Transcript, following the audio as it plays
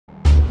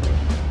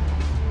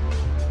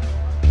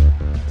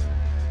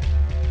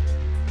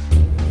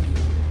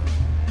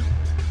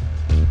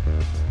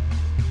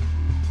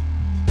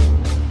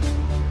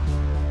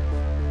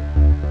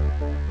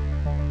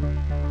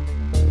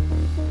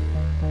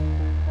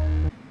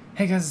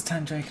Hey guys, it's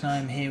Tandrake and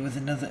I'm here with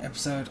another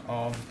episode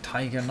of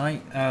Tiger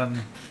Knight.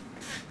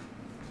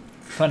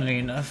 Funnily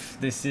enough,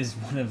 this is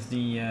one of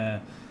the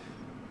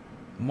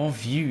more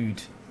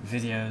viewed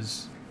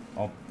videos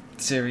or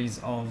series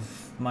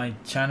of my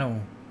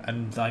channel,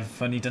 and I've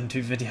only done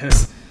 2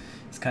 videos.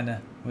 It's kind of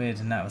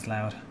weird, and that was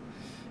loud.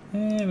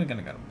 We're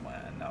gonna go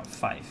no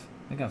 5.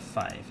 We go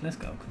 5. Let's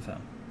go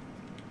confirm.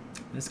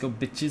 Let's go,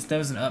 bitches. There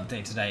was an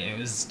update today. It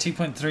was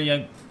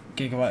 2.3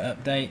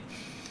 gigabyte update.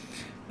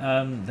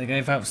 They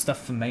gave out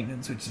stuff for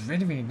maintenance, which is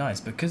really, really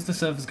nice because the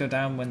servers go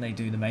down when they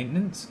do the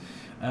maintenance.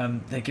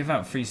 They give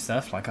out free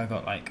stuff, like I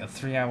got like a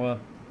 3-hour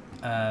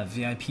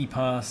VIP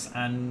pass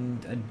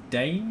and a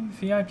day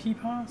VIP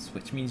pass,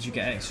 which means you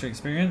get extra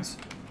experience,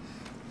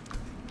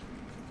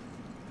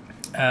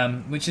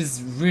 which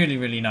is really,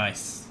 really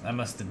nice. I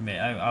must admit,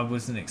 I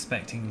wasn't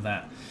expecting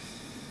that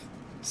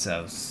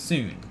so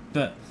soon,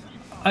 but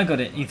I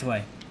got it either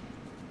way.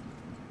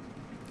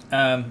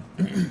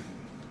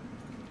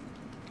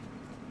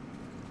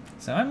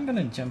 So I'm going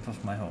to jump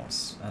off my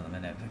horse at the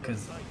minute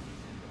because,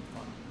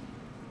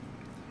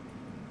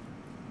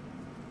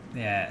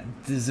 yeah,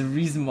 there's a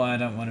reason why I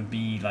don't want to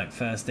be like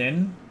first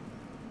in,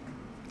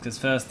 because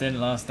first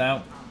in, last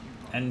out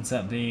ends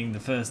up being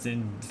the first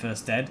in,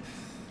 first dead.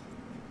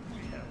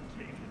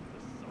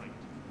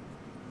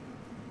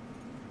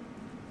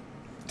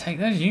 Take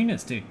those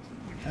units, dude.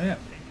 Hurry up.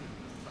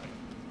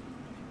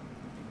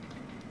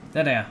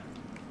 There they are.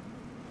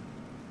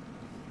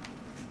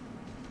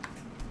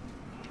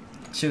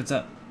 Shields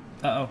up.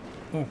 Uh-oh.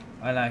 Oh,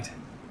 I lagged.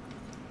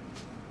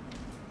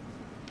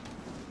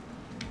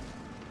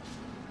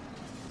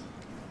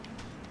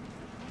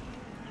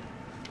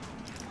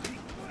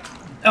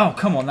 Oh,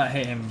 come on, that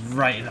hit him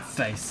right in the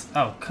face.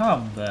 Oh,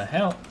 come the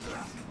hell.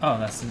 Oh,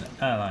 that's an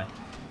ally.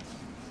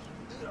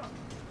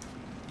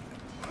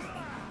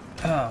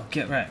 Oh,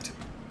 get wrecked.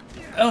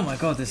 Oh my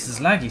god, this is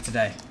laggy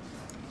today.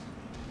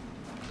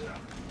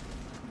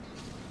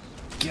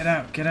 Get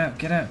out, get out,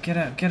 get out, get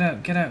out, get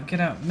out, get out, get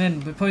out.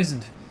 Men, we're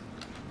poisoned.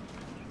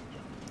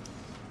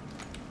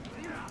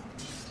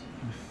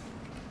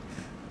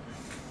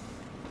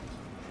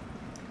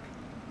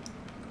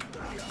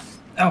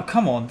 Oh,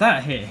 come on,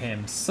 that hit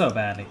him so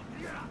badly.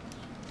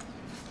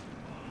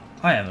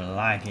 I am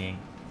lagging.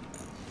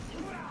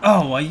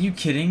 Oh, are you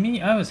kidding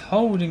me? I was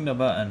holding the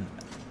button.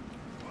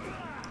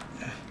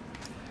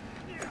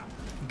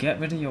 Get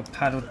rid of your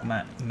paddled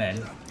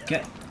men.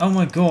 Get... Oh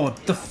my god,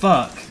 the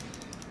fuck?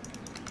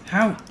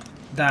 How?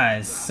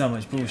 That is so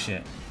much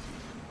bullshit.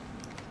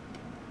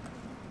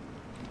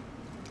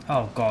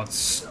 Oh god.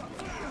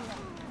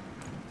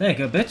 There you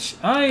go, bitch.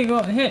 I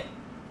got hit.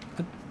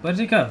 But where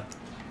did it go?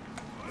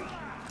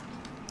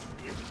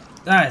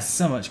 That is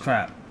so much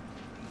crap.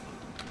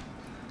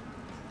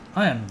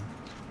 I am...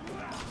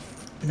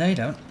 No, you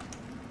don't.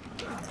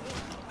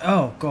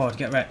 Oh god,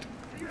 get wrecked.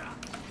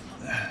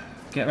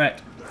 Get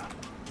wrecked.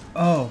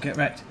 Oh, get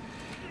wrecked.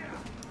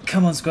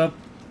 Come on, scrub.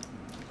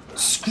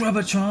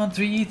 Scrubbertron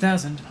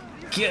 3000.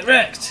 Get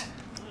wrecked.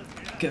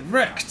 Get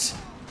wrecked.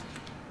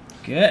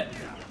 Get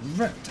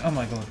wrecked. Oh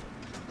my god.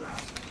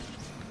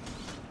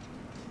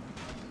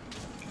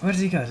 Where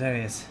did he go? There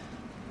he is.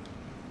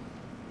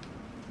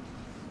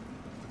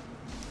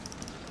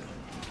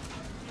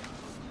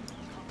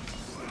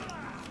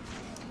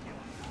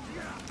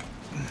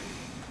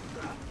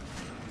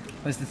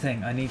 Where's the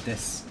thing? I need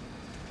this.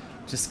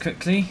 Just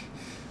quickly,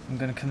 I'm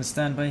going to come and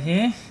stand by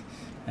here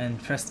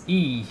and press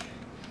E.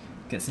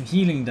 Get some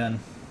healing done.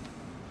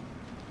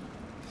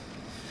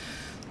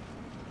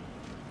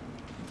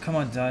 Come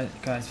on,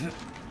 guys.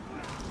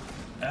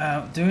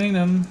 Outdoing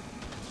them.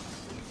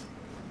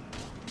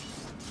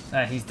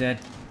 Ah, he's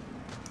dead.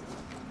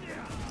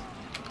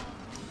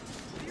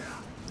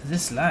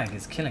 This lag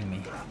is killing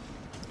me.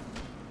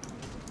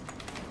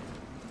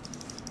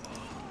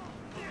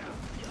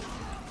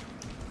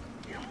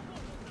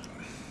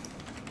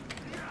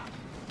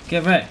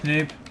 Get wrecked,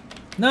 noob.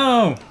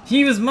 No!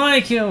 He was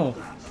my kill!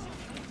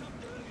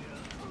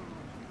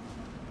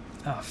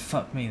 Oh,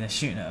 fuck me, they're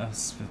shooting at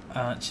us with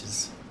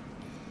archers.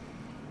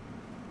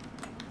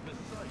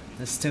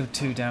 There's still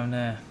 2 down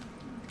there.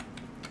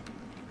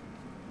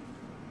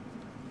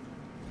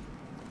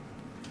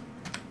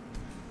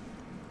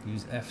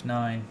 Use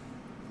F9.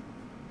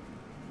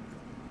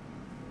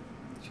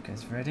 You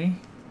guys ready?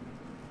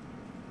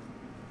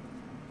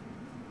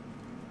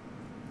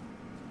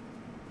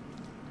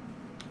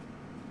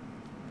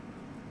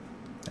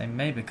 They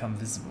may become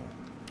visible.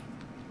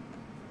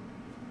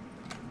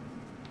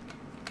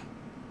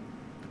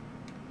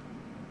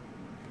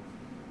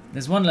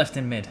 There's one left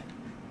in mid.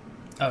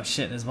 Oh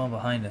shit, there's one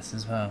behind us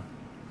as well.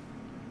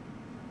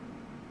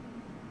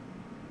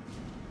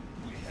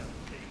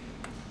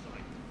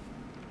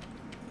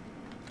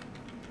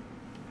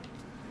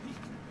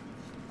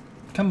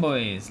 Come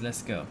boys,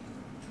 let's go.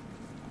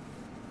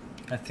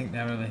 I think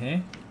they're over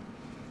here.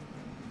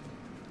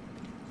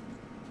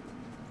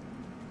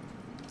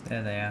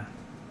 There they are.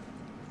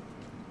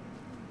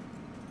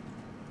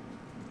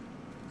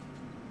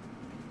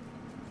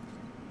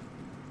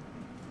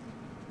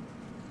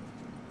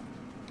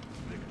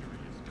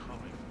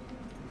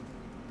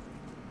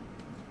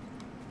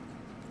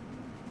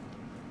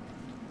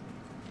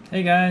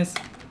 Hey guys.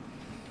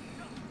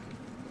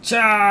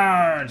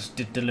 Charge!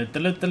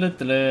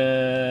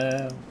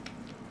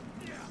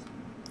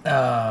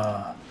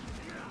 Oh.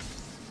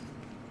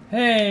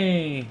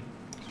 Hey!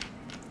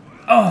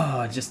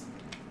 Oh, just...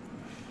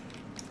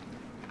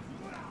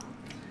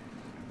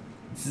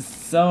 This is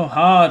so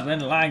hard when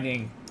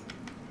lagging.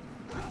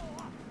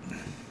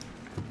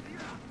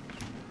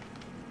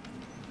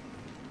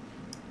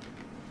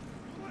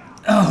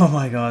 Oh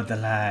my god, the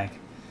lag.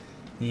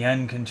 The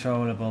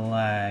uncontrollable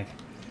lag.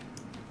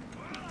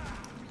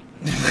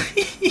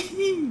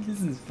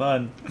 This is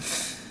fun.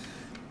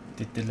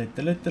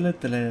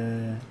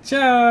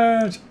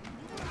 Charge!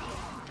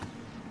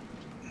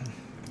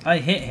 I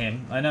hit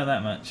him, I know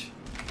that much.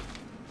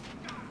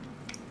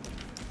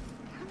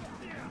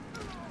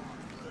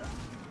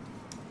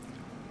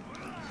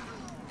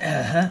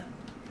 Uh-huh.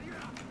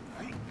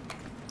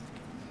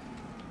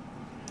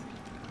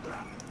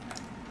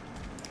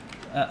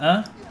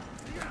 Uh-uh.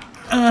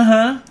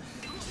 Uh-huh.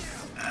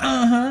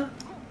 Uh-huh.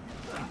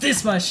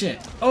 This my shit.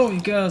 Oh,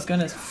 your girl's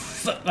gonna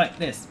fuck like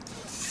this.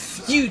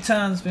 Few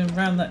times been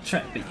around that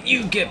track, but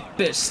you get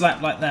bitch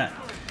slapped like that.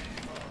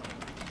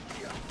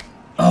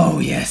 Oh,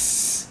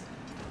 yes.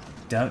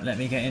 Don't let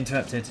me get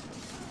interrupted.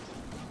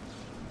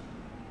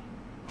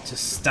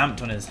 Just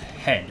stamped on his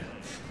head.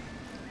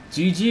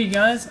 GG,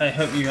 guys. I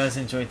hope you guys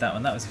enjoyed that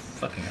one. That was a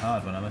fucking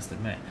hard one, I must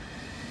admit.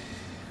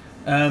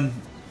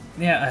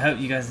 Yeah, I hope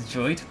you guys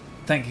enjoyed.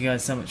 Thank you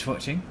guys so much for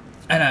watching.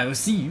 And I will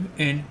see you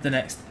in the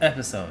next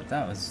episode.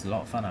 That was a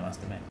lot of fun, I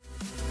must admit.